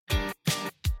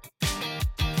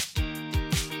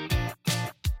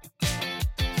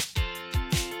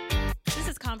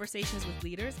Conversations with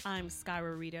Leaders. I'm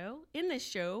Skyra Rito. In this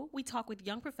show, we talk with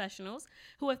young professionals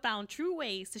who have found true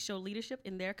ways to show leadership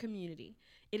in their community.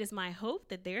 It is my hope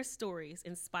that their stories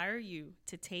inspire you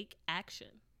to take action.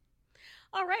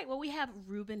 All right, well, we have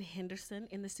Ruben Henderson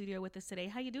in the studio with us today.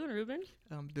 How you doing, Ruben?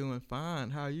 I'm doing fine.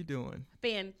 How are you doing?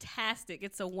 Fantastic.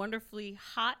 It's a wonderfully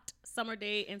hot summer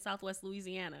day in Southwest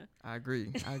Louisiana. I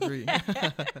agree.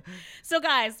 So,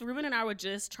 guys, Ruben and I were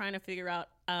just trying to figure out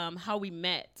how we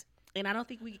met. And I don't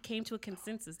think we came to a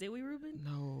consensus, did we, Ruben?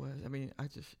 No, I mean,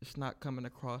 it's not coming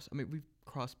across. I mean, we've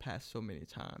crossed paths so many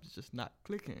times. It's just not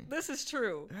clicking. This is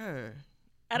true. Yeah.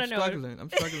 I don't know. I'm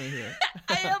struggling here.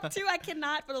 I am too. I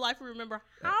cannot for the life of me remember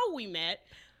how we met.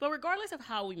 But regardless of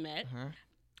how we met,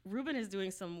 Ruben is doing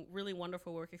some really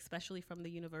wonderful work, especially from the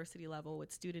university level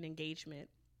with student engagement.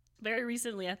 Very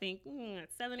recently, I think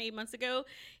 7-8 months ago,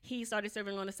 he started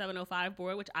serving on the 705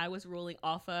 board, which I was rolling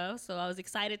off of. So I was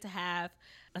excited to have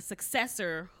a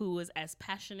successor who was as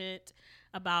passionate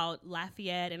about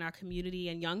Lafayette and our community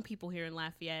and young people here in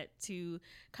Lafayette to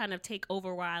kind of take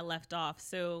over where I left off.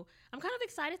 So I'm kind of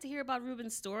excited to hear about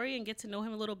Ruben's story and get to know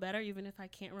him a little better, even if I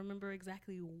can't remember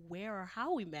exactly where or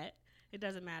how we met. It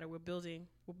doesn't matter. We're building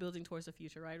towards the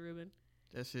future, right, Ruben?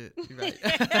 That's it. You're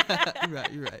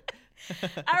right. You're right.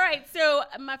 All right. So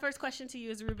my first question to you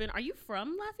is, Ruben, are you from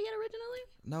Lafayette originally?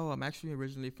 No, I'm actually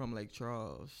originally from Lake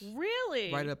Charles.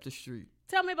 Really? Right up the street.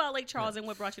 Tell me about Lake Charles and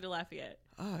what brought you to Lafayette.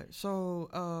 All right. So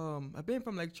I've been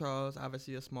from Lake Charles,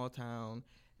 obviously a small town,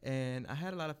 and I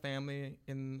had a lot of family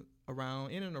in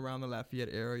and around the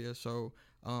Lafayette area. So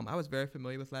I was very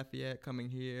familiar with Lafayette, coming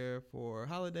here for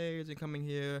holidays and coming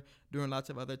here during lots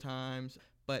of other times.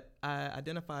 But I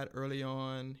identified early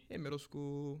on in middle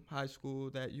school, high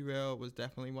school, that UL was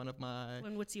definitely one of my...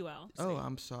 And what's UL? Oh,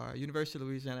 I'm sorry. University of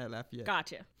Louisiana at Lafayette.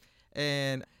 Gotcha.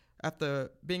 And after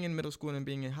being in middle school and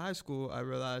being in high school, I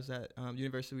realized that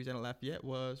University of Louisiana Lafayette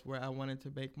was where I wanted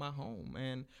to make my home.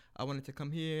 And I wanted to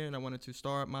come here, and I wanted to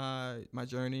start my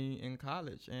journey in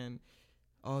college. And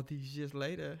all these years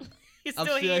later, I'm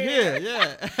still here.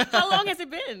 Yeah. How long has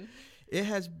it been? It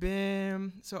has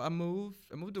been, so I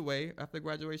moved away after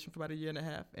graduation for about 1.5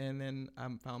 years, and then I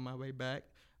found my way back.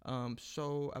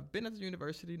 So I've been at the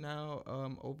university now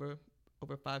over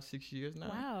 5-6 years now.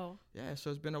 Wow. Yeah, so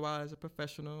it's been a while as a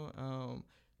professional,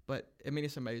 but I mean,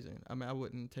 it's amazing. I mean, I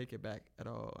wouldn't take it back at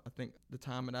all. I think the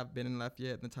time that I've been in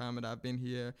Lafayette and the time that I've been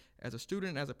here as a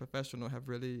student, as a professional, have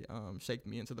really shaped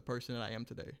me into the person that I am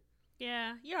today.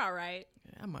 Yeah, you're all right.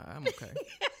 Yeah, I'm okay.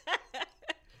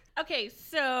 Okay,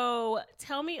 so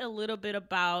tell me a little bit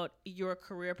about your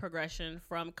career progression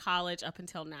from college up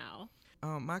until now.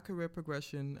 My career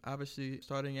progression, obviously,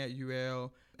 starting at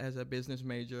UL as a business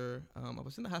major. I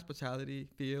was in the hospitality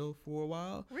field for a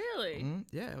while. Really?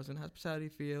 Yeah, I was in the hospitality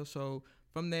field. So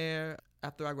from there,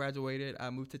 after I graduated, I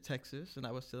moved to Texas, and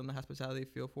I was still in the hospitality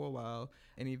field for a while.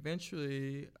 And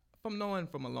eventually, from knowing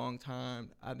from a long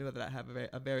time, I knew that I have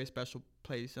a very special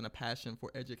place and a passion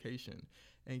for education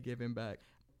and giving back.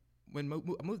 When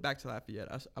I moved back to Lafayette,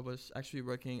 I was actually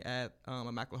working at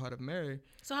Immaculate Heart of Mary.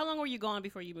 So how long were you gone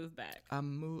before you moved back?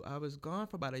 I was gone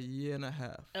for about 1.5 years.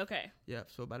 Okay. Yeah,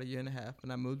 so about 1.5 years.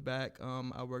 And I moved back.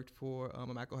 I worked for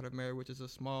Immaculate Heart of Mary, which is a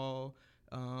small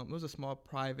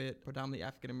private, predominantly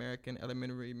African-American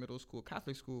elementary, middle school,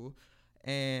 Catholic school.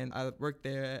 And I worked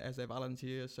there as a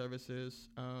volunteer services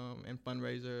and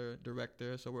fundraiser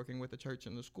director, so working with the church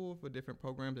and the school for different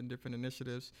programs and different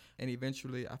initiatives. And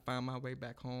eventually, I found my way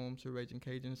back home to Raging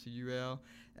Cajuns, to UL,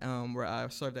 where I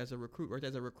worked as a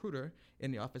recruiter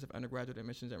in the Office of Undergraduate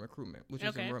Admissions and Recruitment, which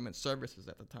was enrollment services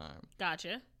at the time.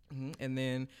 Gotcha. And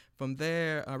then from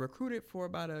there, I recruited for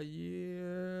about 1.5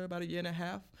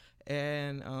 years.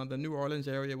 And the New Orleans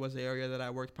area was the area that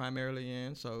I worked primarily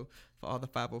in. So for all the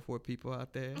 504 people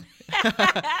out there,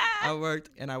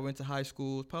 I went to high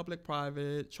schools, public,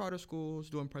 private, charter schools,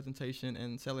 doing presentation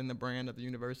and selling the brand of the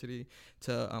university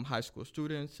to high school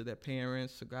students, to their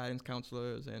parents, to guidance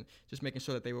counselors, and just making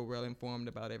sure that they were well informed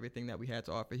about everything that we had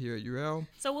to offer here at UL.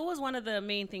 So what was one of the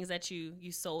main things that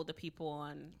you sold the people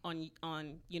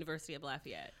on University of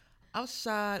Lafayette?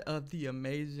 Outside of the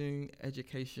amazing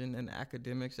education and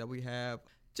academics that we have,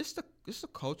 just the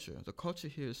culture. The culture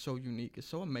here is so unique. It's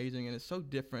so amazing, and it's so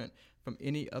different from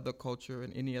any other culture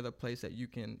and any other place that you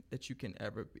can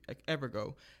ever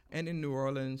go. And in New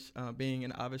Orleans, being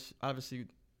in obviously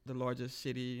the largest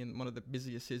city and one of the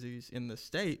busiest cities in the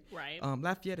state, right.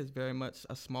 Lafayette is very much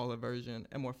a smaller version,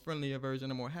 a more friendlier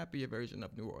version, a more happier version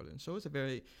of New Orleans. So it's a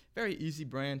very, very easy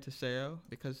brand to sell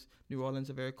because New Orleans is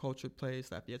a very cultured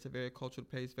place. Lafayette's a very cultured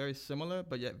place, very similar,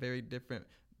 but yet very different,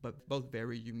 but both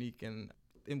very unique in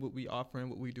what we offer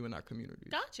and what we do in our communities.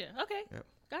 Gotcha. Okay. Yep.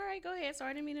 All right, go ahead.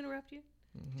 Sorry, I didn't mean to interrupt you.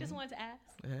 Just wanted to ask.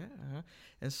 Yeah.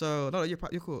 And so, no, you're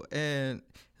cool. And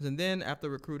then after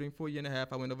recruiting for a year and a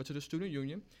half, I went over to the student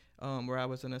union, where I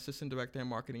was an assistant director in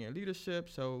marketing and leadership.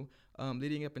 So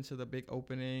leading up into the big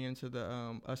opening, into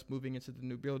the us moving into the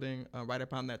new building, right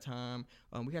around that time,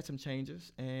 we had some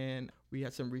changes and we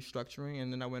had some restructuring.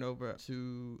 And then I went over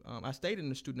to, I stayed in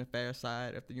the student affairs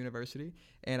side of the university,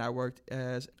 and I worked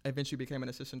eventually became an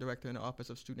assistant director in the Office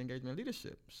of Student Engagement and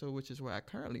Leadership, so which is where I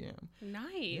currently am.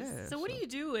 Nice. Yeah, so what do you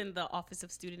do in the Office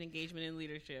of Student Engagement and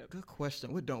Leadership? Good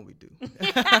question. What don't we do?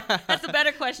 That's a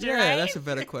better question, right? Yeah, that's a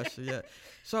better question, yeah.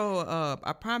 So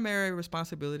our primary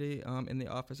responsibility in the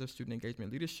Office of Student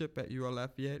Engagement and Leadership at UR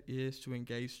Lafayette is to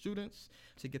engage students,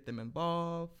 to get them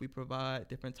involved. We provide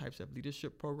different types of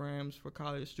leadership programs for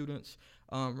college students,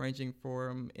 ranging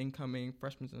from incoming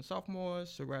freshmen and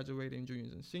sophomores to graduating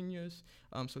juniors and seniors.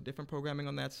 So different programming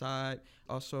on that side.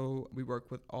 Also, we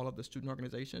work with all of the student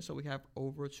organizations. So we have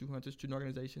over 200 student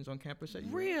organizations on campus at UR.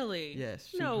 Really?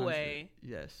 Yes. No way.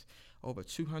 Yes. Over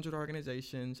 200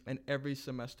 organizations, and every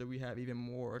semester we have even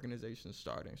more organizations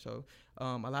starting. So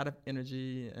a lot of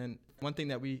energy, and one thing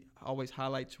that we always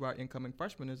highlight to our incoming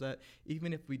freshmen is that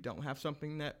even if we don't have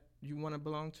something that you want to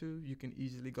belong to, you can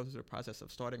easily go through the process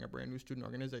of starting a brand new student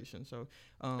organization. So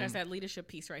that's that leadership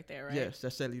piece right there, right? Yes,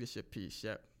 that's that leadership piece,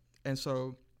 yeah. And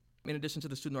so in addition to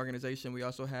the student organization, we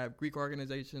also have Greek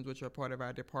organizations, which are part of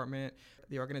our department.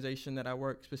 The organization that I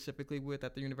work specifically with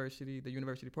at the University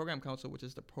Program Council, which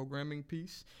is the programming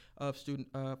piece of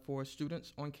for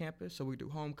students on campus. So we do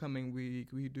homecoming week,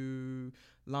 we do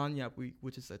Lanyap week,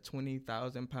 which is a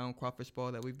 20,000-pound crawfish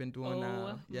ball that we've been doing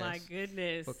now. Oh my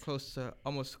goodness! For close to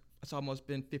it's almost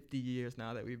been 50 years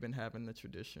now that we've been having the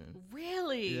tradition.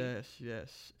 Really?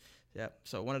 Yes. Yeah,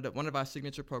 so one of our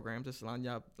signature programs is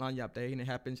Lanyap Day, and it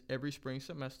happens every spring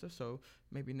semester. So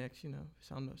maybe next, I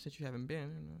don't know, since you haven't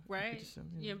been, right?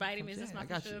 You invite me. Is this my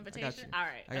official invitation? All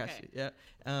right. I got you.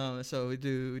 Yeah. So we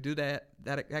do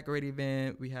that great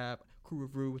event. We have Crew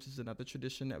of Rue, which is another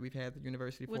tradition that we've had at the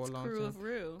university for a long time. What's Crew of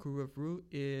Rue? Crew of Rue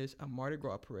is a Mardi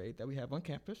Gras parade that we have on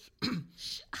campus.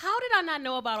 How did I not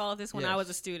know about all of this when I was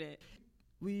a student?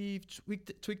 We've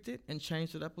tweaked it and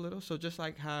changed it up a little. So just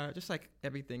like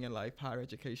everything in life, higher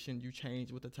education, you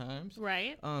change with the times.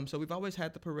 Right. So we've always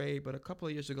had the parade, but a couple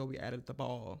of years ago we added the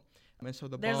ball. And so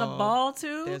there's a ball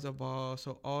too? There's a ball.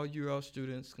 So all UL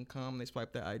students can come, they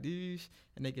swipe their IDs,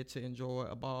 and they get to enjoy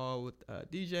a ball with a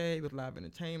DJ, with live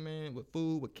entertainment, with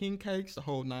food, with king cakes, the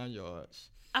whole 9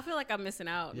 yards. I feel like I'm missing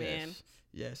out, man.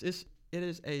 Yes. It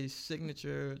is a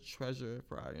signature treasure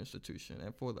for our institution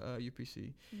and for the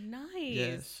UPC. Nice.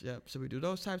 Yes, yep. So we do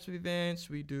those types of events.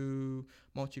 We do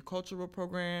multicultural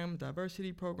program,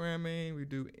 diversity programming. We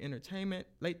do entertainment,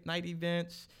 late night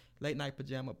events, late night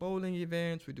pajama bowling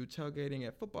events. We do tailgating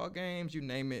at football games. You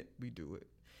name it, we do it.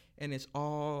 And it's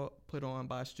all put on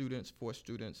by students for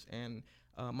students. And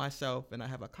myself and I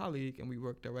have a colleague, and we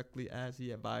work directly as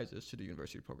the advisors to the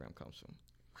University Program Council.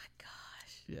 My God.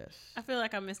 Yes. I feel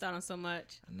like I missed out on so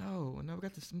much. I know. We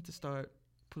got to start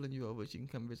pulling you over so you can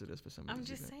come visit us for some of these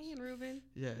events. I'm just saying, Ruben.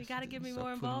 Yes. You got to get me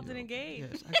more involved and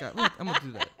engaged. Yes, I'm going to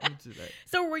do that.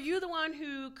 So were you the one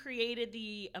who created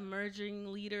the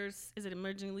Emerging Leaders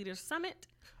Summit?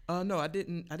 No, I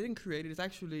didn't create it. It's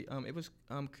actually, it was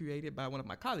created by one of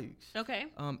my colleagues. Okay.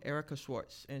 Erica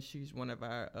Schwartz, and she's one of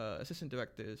our assistant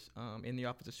directors in the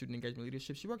Office of Student Engagement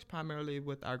Leadership. She works primarily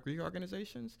with our Greek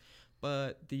organizations,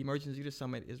 but the Emerging Leaders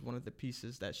Summit is one of the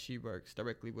pieces that she works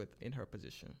directly with in her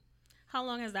position. How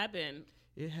long has that been?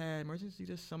 Emerging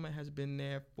Leaders Summit has been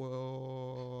there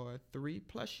for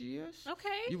 3+ years. Okay.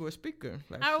 You were a speaker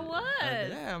last year. I was.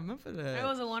 I remember that. It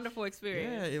was a wonderful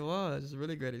experience. Yeah, it was. It's a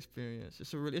really great experience.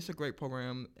 It's a great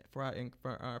program for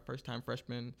our first-time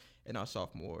freshmen and our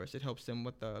sophomores. It helps them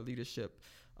with the leadership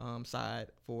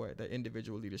side for the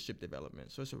individual leadership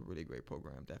development. So it's a really great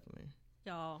program, definitely.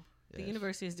 Y'all, the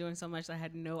university is doing so much that I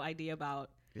had no idea about.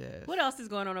 Yes. What else is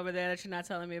going on over there that you're not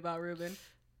telling me about, Ruben?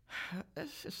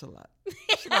 It's just a lot.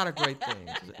 It's a lot of great things.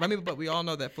 But we all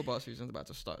know that football season is about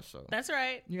to start. So that's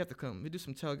right. You have to come. We do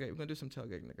some tailgate. We're gonna do some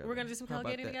tailgating together. We're gonna do some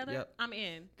tailgating together. Yep. I'm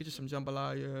in. Get you some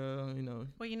jambalaya.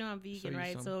 Well, I'm vegan,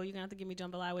 right? So you're gonna have to give me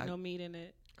jambalaya with no meat in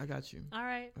it. I got you. All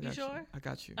right. You sure? I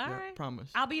got you. All right.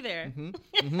 Promise. I'll be there.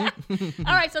 Mm-hmm.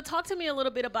 All right. So talk to me a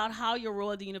little bit about how your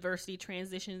role at the university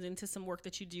transitions into some work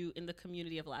that you do in the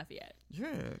community of Lafayette.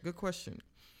 Yeah. Good question.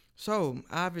 So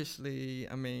obviously,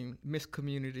 Miss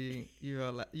Community,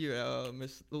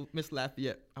 Miss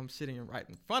Lafayette, I'm sitting right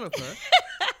in front of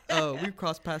her. We've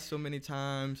crossed paths so many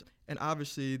times, and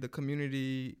obviously the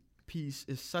community piece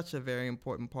is such a very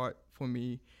important part for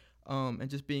me. and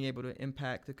just being able to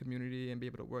impact the community and be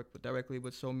able to work directly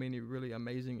with so many really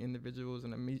amazing individuals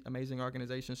and amazing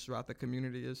organizations throughout the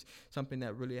community is something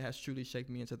that really has truly shaped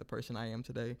me into the person I am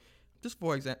today. Just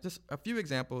a few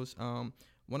examples.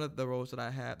 One of the roles that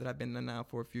I have that I've been in now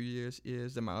for a few years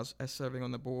is serving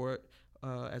on the board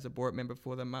as a board member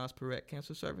for the Miles Perret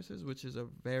Cancer Services, which is a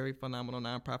very phenomenal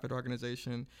nonprofit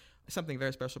organization. Something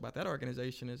very special about that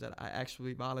organization is that I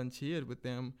actually volunteered with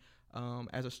them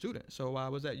as a student. So I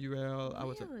was at UL. I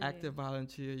was an active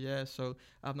volunteer. Yeah. So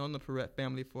I've known the Perret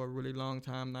family for a really long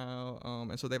time now,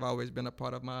 and so they've always been a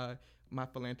part of my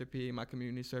philanthropy, my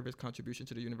community service contribution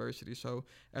to the university. So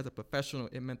as a professional,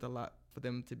 it meant a lot for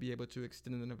them to be able to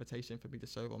extend an invitation for me to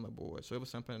serve on the board. So it was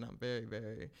something that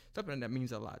I'm something that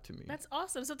means a lot to me. That's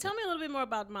awesome. So tell me a little bit more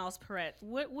about Miles Perret.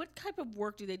 What type of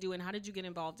work do they do, and how did you get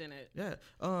involved in it? Yeah.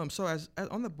 So as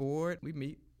on the board, we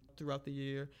meet throughout the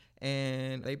year,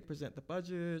 and they present the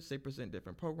budgets, they present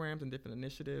different programs and different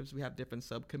initiatives. We have different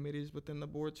subcommittees within the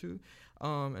board too.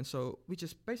 And so we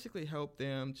just basically help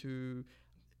them to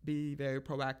be very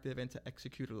proactive and to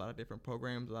execute a lot of different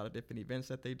programs, a lot of different events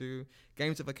that they do.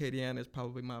 Games of Acadiana is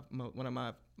probably one of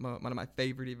my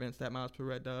favorite events that Miles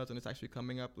Perret does, and it's actually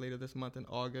coming up later this month in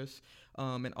August.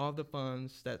 And all the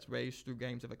funds that's raised through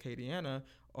Games of Acadiana,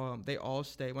 they all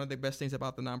stay. One of the best things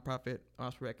about the nonprofit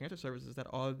Miles Perret Cancer Services is that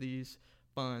all of these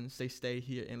funds, they stay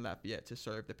here in Lafayette to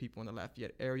serve the people in the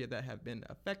Lafayette area that have been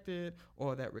affected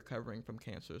or that recovering from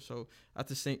cancer. So I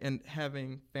just think, and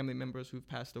having family members who've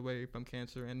passed away from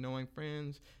cancer and knowing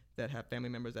friends that have family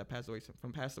members that passed away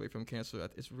from cancer,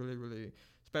 it's really, really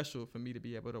special for me to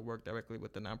be able to work directly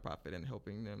with the nonprofit and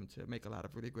helping them to make a lot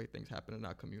of really great things happen in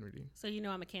our community. So you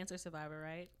know I'm a cancer survivor,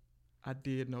 right? I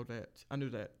did know that. I knew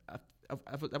that.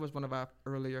 That was one of our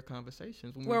earlier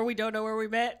conversations. Where we don't know where we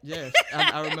met? Yes.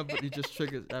 I remember you just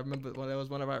triggered. I remember that was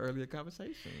one of our earlier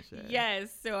conversations. Yeah.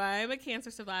 Yes. So I'm a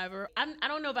cancer survivor. I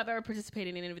don't know if I've ever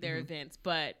participated in any of their events,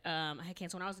 but I had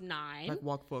cancer when I was 9. Like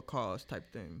walk for a cause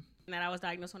type thing. And that I was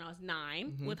diagnosed when I was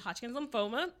 9 with Hodgkin's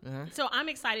lymphoma. So I'm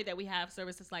excited that we have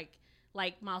services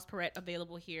like Miles Perret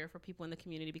available here for people in the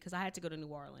community, because I had to go to New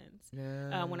Orleans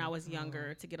when I was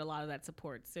younger to get a lot of that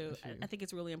support. So I think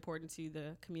it's really important to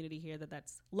the community here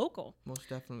that's local. Most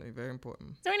definitely. Very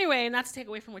important. So anyway, not to take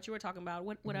away from what you were talking about,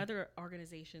 what other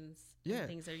organizations and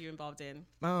things are you involved in?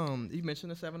 You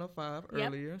mentioned the 705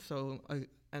 earlier. So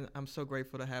and I'm so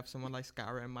grateful to have someone like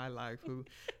Skyra in my life who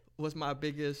was my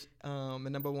biggest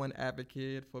and number one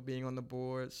advocate for being on the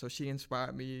board. So she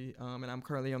inspired me, and I'm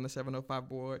currently on the 705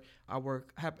 board. I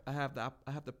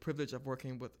have the privilege of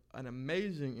working with an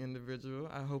amazing individual.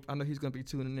 I know he's going to be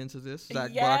tuning into this.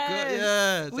 Zach Barker.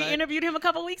 Yeah, we interviewed him a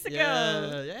couple weeks ago.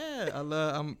 Yeah. I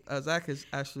love. Zach is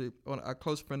actually a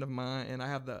close friend of mine, and I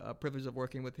have the privilege of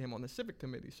working with him on the civic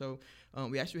committee. So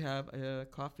we actually have a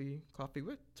coffee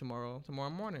with tomorrow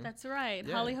morning. That's right.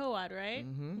 Yeah. Holly Howard, right?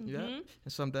 Yeah. And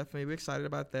so I'm definitely excited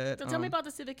about that. So tell me about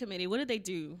the civic committee. What did they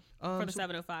do for the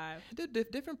 705?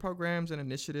 Different programs and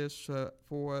initiatives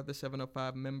for the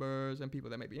 705 members and people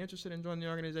that may be interested in joining the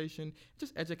organization,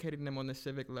 just educating them on the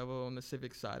civic level, on the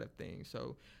civic side of things.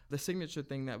 So the signature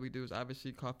thing that we do is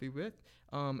obviously coffee with,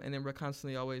 and then we're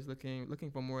constantly always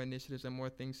looking for more initiatives and more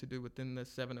things to do within the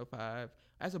 705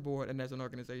 as a board and as an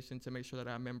organization to make sure that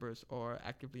our members are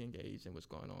actively engaged in what's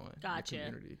going on in the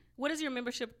community. What does your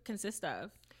membership consist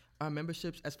of? Our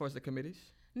memberships, as far as the committees?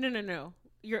 No.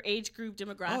 Your age group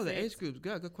demographics. Oh, the age groups.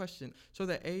 Good question. So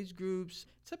the age groups,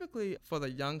 typically for the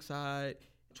young side,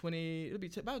 it'll be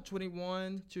about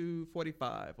 21 to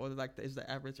 45, or is the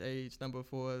average age number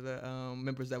for the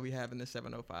members that we have in the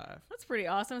 705. That's pretty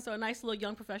awesome. So a nice little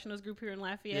young professionals group here in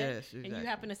Lafayette. Yes, exactly. And you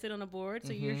happen to sit on a board,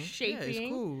 so you're shaping it's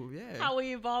cool. Yeah. how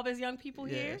we evolve as young people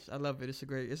here. Yes, I love it. It's a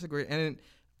great, and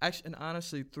actually, and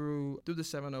honestly, through the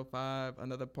 705,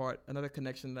 another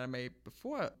connection that I made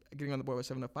before getting on the board with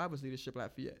 705 was Leadership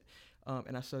Lafayette.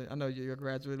 And I know you're a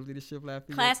graduate of Leadership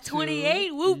Lafayette. Class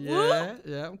 28, whoop, whoop.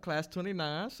 Yeah, I'm class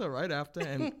 29, so right after,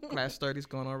 and class 30 is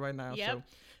going on right now. Yep. So,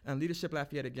 and Leadership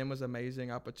Lafayette, again, was an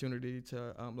amazing opportunity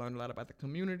to learn a lot about the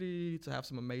community, to have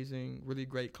some amazing, really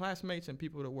great classmates and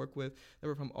people to work with that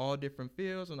were from all different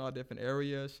fields and all different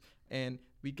areas. And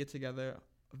we get together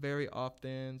very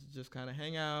often to just kind of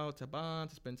hang out, to bond,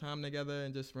 to spend time together,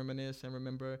 and just reminisce and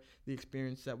remember the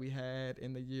experience that we had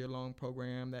in the year-long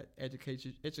program that educates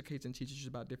and teaches you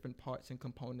about different parts and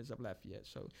components of Lafayette.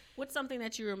 So, what's something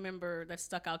that you remember that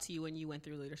stuck out to you when you went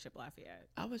through Leadership Lafayette?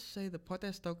 I would say the part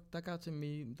that stuck out to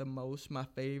me the most,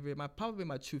 probably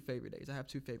my two favorite days. I have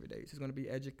two favorite days. It's going to be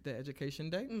the Education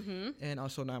Day and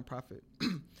also nonprofit.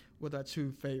 With our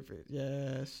two favorite,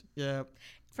 yes, yeah.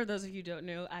 For those of you who don't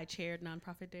know, I chaired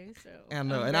Nonprofit Day, so I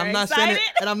know, I'm and I'm very not excited. saying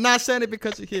it, and I'm not saying it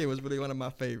because you're here. It was really one of my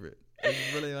favorite. It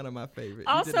was really one of my favorite.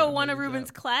 Also, one of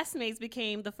Ruben's classmates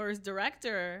became the first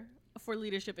director for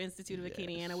Leadership Institute of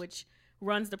Acadiana, which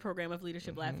runs the program of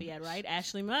Leadership Lafayette, right?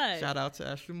 Ashley Mudd. Shout out to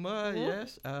Ashley Mudd,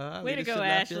 yes. Way to go,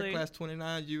 Lafayette, Ashley. Class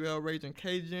 29, UL Raging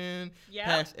Cajun,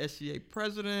 past SCA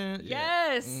president.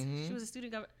 Yes. She was a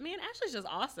student government. Man, Ashley's just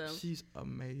awesome. She's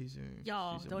amazing.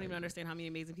 Y'all don't even understand how many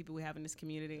amazing people we have in this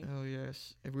community. Oh,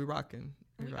 yes. And we're rocking.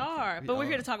 We are. But we're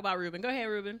here to talk about Ruben. Go ahead,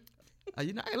 Ruben. A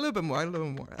little bit more.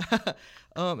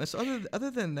 And so other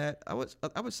than that, I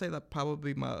would say that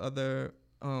probably my other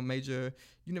major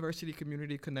university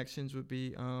community connections would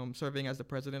be serving as the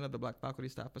president of the Black Faculty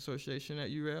Staff Association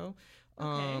at UL.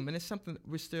 And it's something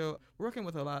we're still working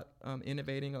with a lot,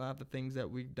 innovating a lot of the things that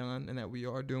we've done and that we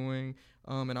are doing,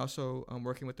 and also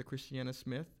working with the Christiana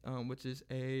Smith, which is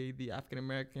the African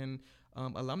American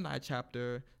alumni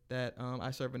chapter that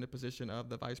I serve in the position of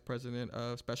the vice president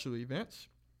of special events.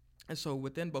 And so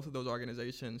within both of those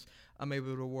organizations, I'm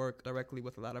able to work directly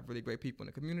with a lot of really great people in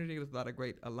the community, with a lot of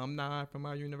great alumni from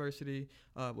our university,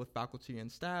 with faculty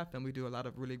and staff. And we do a lot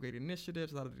of really great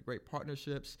initiatives, a lot of great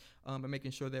partnerships, and making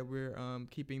sure that we're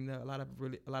keeping a lot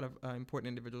of important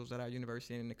individuals at our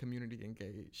university and in the community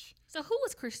engaged. So who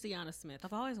was Christiana Smith?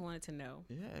 I've always wanted to know.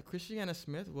 Yeah, Christiana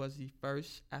Smith was the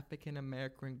first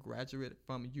African-American graduate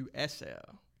from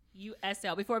USL.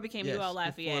 USL, before it became UL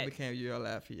Lafayette. Before it became UL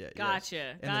Lafayette.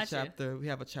 Gotcha. We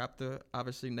have a chapter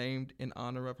obviously named in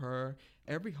honor of her.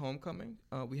 Every homecoming,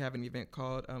 we have an event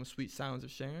called Sweet Sounds of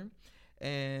Sharon.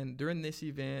 And during this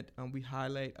event, we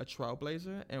highlight a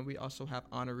trailblazer, and we also have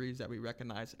honorees that we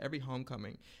recognize every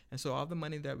homecoming. And so all the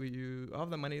money that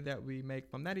we make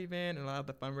from that event, and a lot of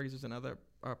the fundraisers and other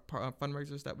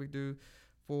fundraisers that we do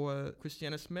for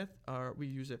Christiana Smith, we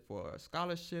use it for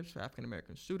scholarships for African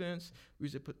American students. We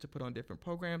use it to put on different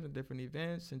programs and different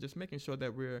events, and just making sure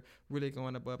that we're really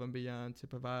going above and beyond to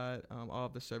provide all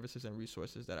of the services and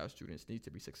resources that our students need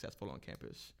to be successful on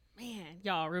campus. Man,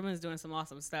 y'all, Ruben's doing some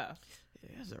awesome stuff. Yeah,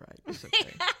 it's all right. It's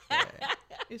okay. Yeah,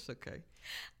 it's okay.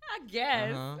 I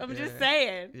guess. I'm just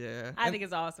saying. Yeah. I think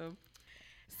it's awesome.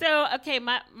 So, okay,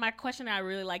 my question I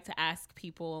really like to ask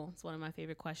people, it's one of my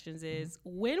favorite questions, is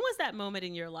when was that moment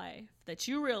in your life that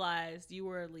you realized you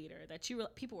were a leader, that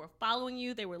people were following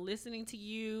you, they were listening to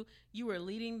you, you were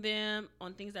leading them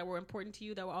on things that were important to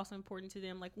you that were also important to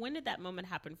them? Like, when did that moment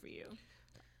happen for you?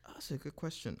 That's a good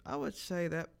question. I would say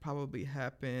that probably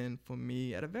happened for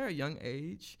me at a very young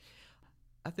age.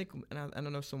 I think, and I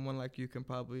don't know, someone like you can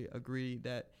probably agree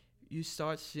that you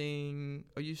start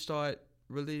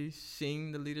really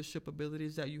seeing the leadership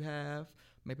abilities that you have,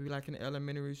 maybe like in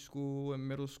elementary school and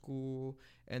middle school,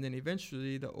 and then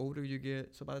eventually the older you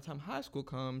get, so by the time high school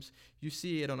comes, you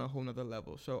see it on a whole nother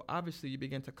level. So obviously you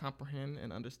begin to comprehend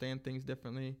and understand things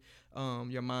differently.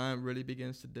 Your mind really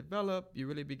begins to develop, you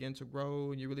really begin to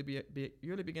grow, and you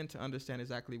really begin to understand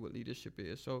exactly what leadership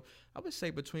is. So I would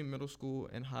say between middle school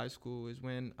and high school is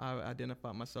when I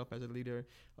identified myself as a leader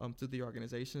through the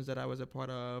organizations that I was a part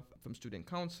of, from Student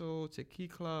Council to Key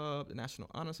Club, the National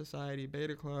Honor Society,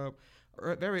 Beta Club.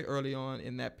 Very early on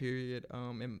in that period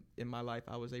in my life,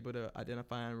 I was able to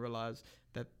identify and realize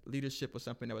that leadership was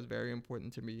something that was very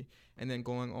important to me. And then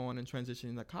going on and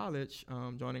transitioning to college,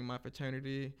 joining my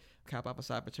fraternity, Kappa Alpha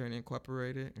Psi Fraternity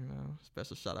Incorporated.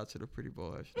 Special shout out to the pretty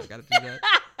boys. I got to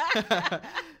do that.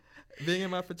 Being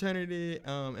in my fraternity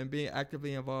and being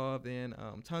actively involved in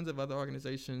tons of other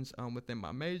organizations within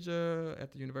my major,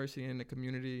 at the university, and the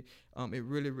community, it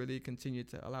really, really continued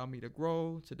to allow me to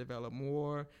grow, to develop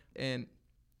more. And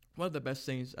one of the best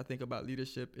things I think about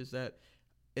leadership is that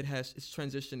it's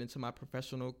transitioned into my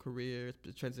professional career,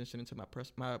 it's transitioned into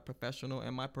my professional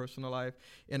and my personal life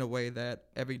in a way that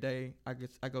every day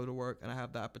I go to work and I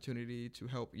have the opportunity to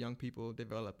help young people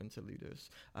develop into leaders.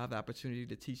 I have the opportunity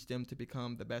to teach them to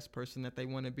become the best person that they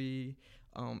want to be.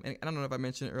 And I don't know if I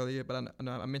mentioned earlier, but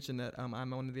I mentioned that I'm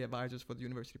one of the advisors for the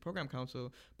University Program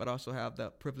Council, but also have the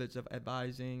privilege of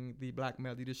advising the Black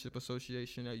Male Leadership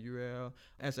Association at UL,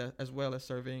 as well as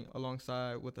serving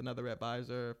alongside with another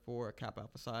advisor for Kappa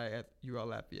Alpha Psi at UL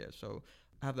Lafayette. So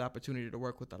I have the opportunity to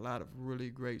work with a lot of really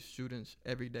great students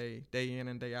every day, day in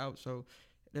and day out. So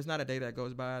there's not a day that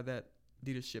goes by that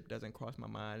leadership doesn't cross my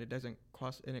mind. It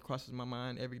crosses my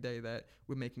mind every day that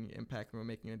we're making an impact and we're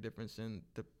making a difference in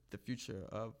the future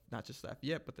of not just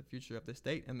Lafayette, but the future of the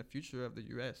state and the future of the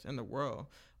U.S. and the world.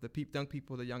 The young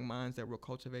people, the young minds that we're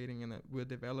cultivating and that we're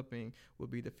developing will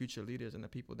be the future leaders and the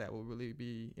people that will really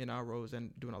be in our roles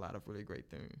and doing a lot of really great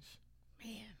things.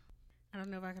 Man, I don't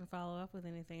know if I can follow up with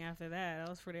anything after that. That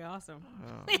was pretty awesome.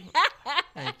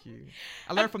 Thank you.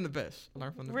 I learned from the best.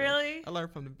 Really? I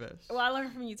learned from the best. Well, I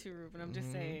learned from you too, Ruben. I'm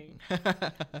just saying.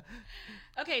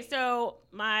 Okay, so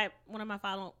one of my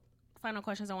final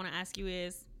questions I want to ask you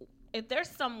is, if there's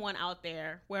someone out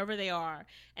there, wherever they are,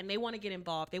 and they want to get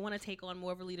involved, they want to take on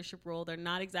more of a leadership role, they're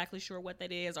not exactly sure what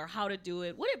that is or how to do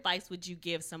it, what advice would you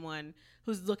give someone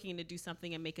who's looking to do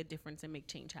something and make a difference and make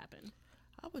change happen?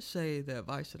 I would say the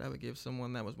advice that I would give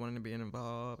someone that was wanting to be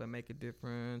involved and make a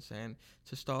difference and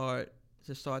to start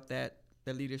that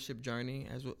the leadership journey,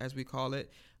 as we call it,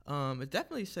 I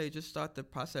definitely say just start the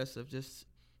process of just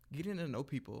getting to know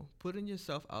people, putting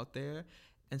yourself out there.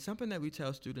 And something that we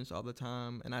tell students all the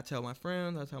time, and I tell my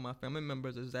friends, I tell my family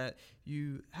members, is that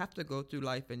you have to go through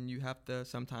life and you have to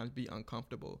sometimes be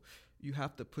uncomfortable. You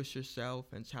have to push yourself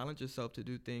and challenge yourself to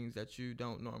do things that you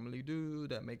don't normally do,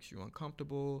 that makes you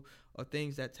uncomfortable, or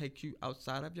things that take you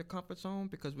outside of your comfort zone.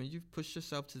 Because when you push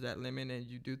yourself to that limit and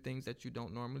you do things that you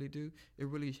don't normally do, it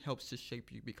really helps to shape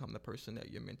you, become the person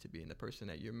that you're meant to be and the person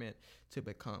that you're meant to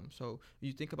become. So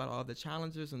you think about all the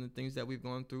challenges and the things that we've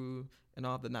gone through and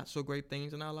all the not so great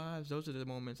things in our lives. Those are the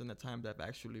moments and the times that have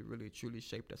actually really truly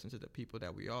shaped us into the people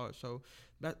that we are. So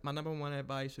that my number one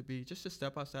advice would be just to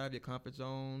step outside of your comfort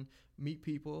zone, meet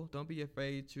people. Don't be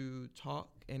afraid to talk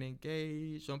and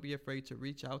engage. Don't be afraid to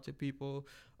reach out to people.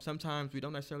 Sometimes we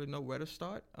don't necessarily know where to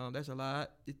start. There's a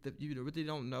lot that you really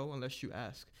don't know unless you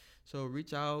ask. So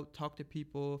reach out, talk to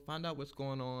people, find out what's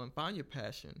going on, find your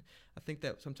passion. I think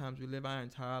that sometimes we live our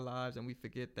entire lives and we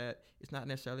forget that it's not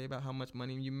necessarily about how much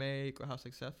money you make or how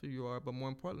successful you are, but more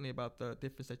importantly about the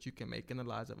difference that you can make in the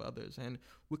lives of others. And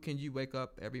what can you wake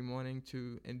up every morning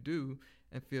to and do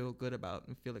and feel good about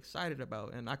and feel excited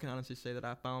about. And I can honestly say that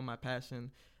I found my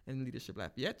passion in Leadership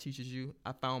Lafayette teaches you.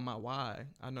 I found my why.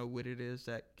 I know what it is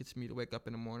that gets me to wake up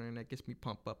in the morning, that gets me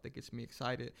pumped up, that gets me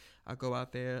excited. I go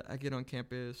out there, I get on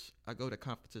campus, I go to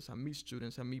conferences, I meet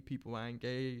students, I meet people, I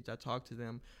engage, I talk to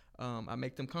them. I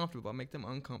make them comfortable, I make them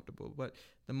uncomfortable. But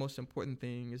the most important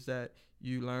thing is that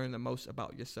you learn the most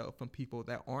about yourself from people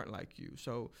that aren't like you.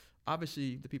 So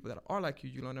obviously the people that are like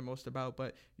you learn the most about,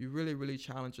 but you really, really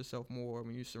challenge yourself more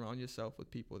when you surround yourself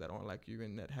with people that aren't like you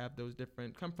and that have those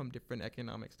come from different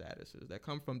economic statuses, that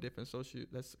come from different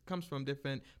comes from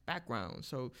different backgrounds.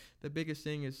 So the biggest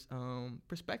thing is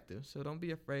perspective. So don't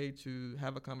be afraid to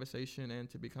have a conversation and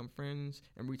to become friends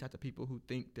and reach out to people who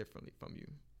think differently from you.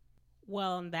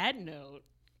 Well, on that note,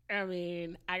 I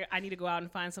mean, I need to go out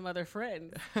and find some other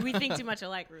friends. We think too much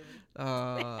alike, Ruben.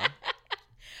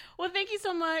 Well, thank you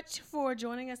so much for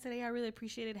joining us today. I really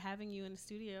appreciated having you in the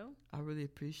studio. I really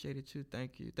appreciate it too.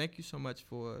 Thank you. Thank you so much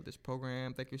for this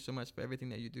program. Thank you so much for everything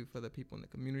that you do for the people in the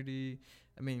community.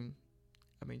 I mean,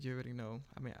 you already know.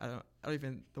 I don't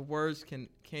even, the words can't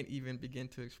even begin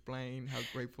to explain how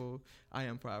grateful I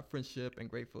am for our friendship and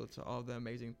grateful to all the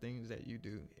amazing things that you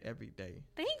do every day.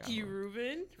 Thank you,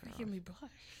 Ruben. You're making me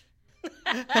blush.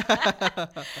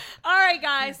 All right,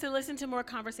 guys, to listen to more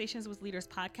Conversations with Leaders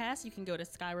podcast, you can go to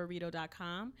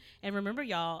skywarito.com. And remember,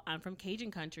 y'all, I'm from Cajun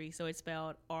country, so it's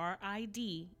spelled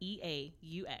Rideaux.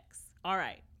 All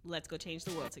right, let's go change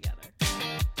the world together.